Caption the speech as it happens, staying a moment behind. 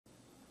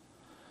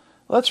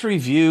Let's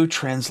review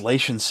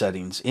translation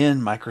settings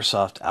in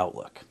Microsoft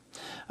Outlook.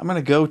 I'm going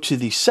to go to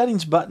the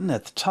Settings button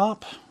at the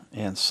top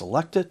and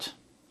select it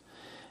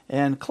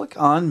and click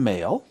on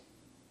Mail.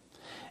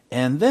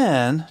 And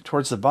then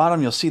towards the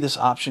bottom you'll see this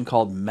option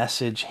called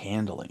Message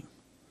Handling.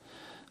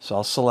 So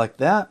I'll select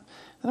that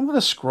and I'm going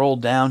to scroll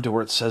down to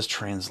where it says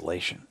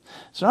Translation.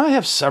 So now I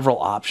have several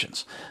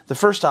options. The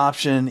first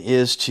option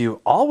is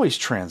to always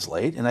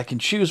translate, and I can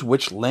choose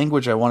which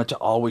language I want it to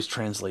always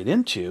translate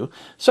into,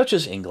 such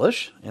as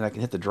English, and I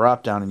can hit the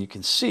drop down and you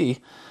can see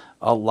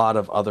a lot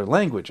of other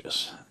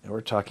languages. And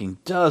we're talking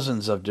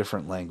dozens of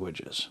different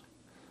languages.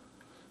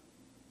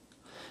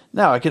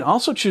 Now I can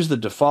also choose the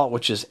default,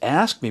 which is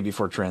Ask Me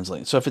before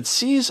translating. So if it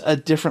sees a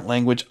different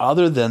language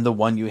other than the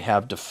one you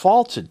have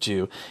defaulted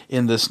to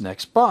in this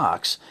next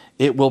box,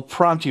 it will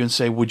prompt you and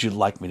say, would you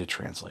like me to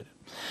translate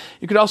it?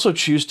 You could also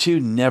choose to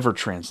never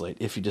translate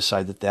if you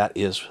decide that that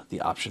is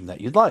the option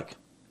that you'd like.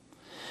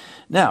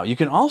 Now, you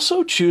can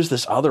also choose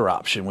this other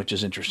option, which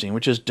is interesting,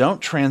 which is don't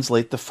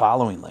translate the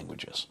following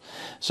languages.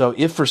 So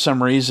if for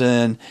some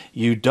reason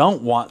you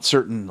don't want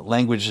certain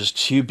languages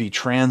to be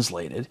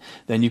translated,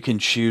 then you can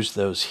choose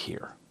those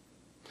here.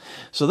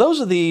 So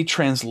those are the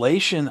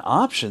translation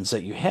options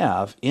that you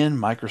have in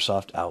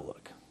Microsoft Outlook.